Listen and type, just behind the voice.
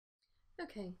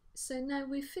Okay, so now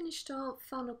we've finished our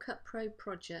Final Cut Pro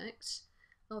project.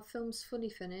 Our film's fully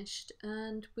finished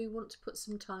and we want to put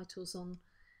some titles on.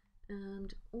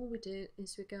 And all we do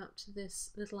is we go up to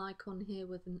this little icon here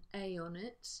with an A on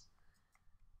it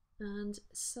and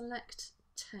select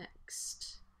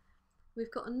text.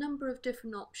 We've got a number of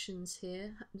different options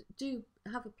here. Do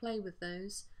have a play with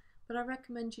those, but I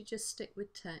recommend you just stick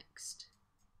with text.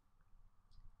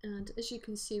 And as you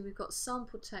can see, we've got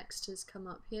sample text has come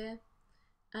up here,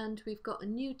 and we've got a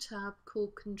new tab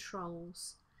called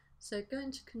Controls. So go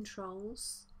into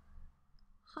Controls,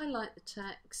 highlight the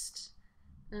text,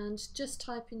 and just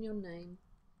type in your name.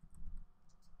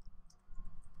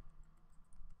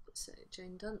 So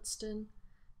Jane Dunstan,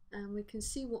 and we can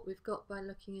see what we've got by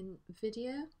looking in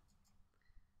video,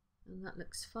 and that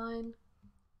looks fine.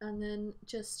 And then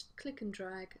just click and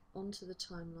drag onto the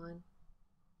timeline.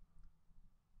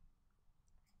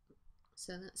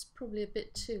 So that's probably a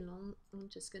bit too long. I'm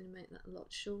just going to make that a lot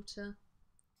shorter,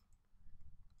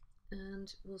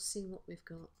 and we'll see what we've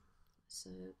got. So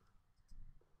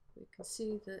we can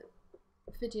see the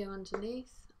video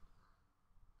underneath.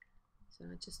 So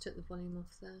I just took the volume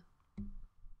off there.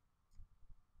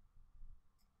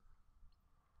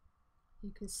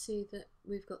 You can see that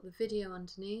we've got the video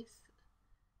underneath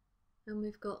and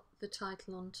we've got the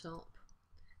title on top.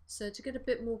 So to get a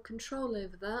bit more control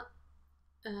over that,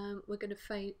 we're going to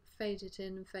fade it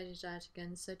in and fade it out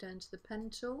again. So down to the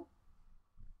pen tool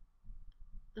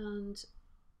and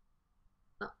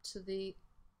up to the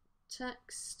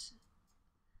text.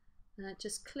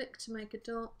 Just click to make a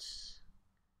dot,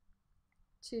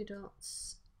 2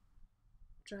 dots,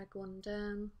 drag one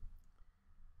down,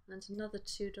 and another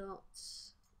 2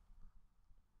 dots,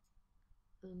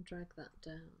 and drag that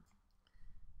down.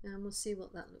 And we'll see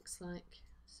what that looks like.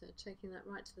 So taking that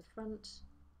right to the front.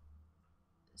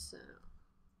 So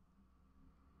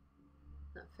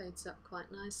that fades up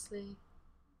quite nicely,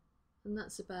 and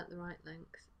that's about the right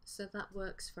length. So that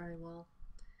works very well.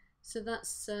 So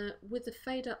that's with a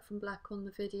fade up from black on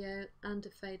the video and a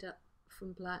fade up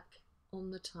from black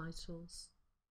on the titles.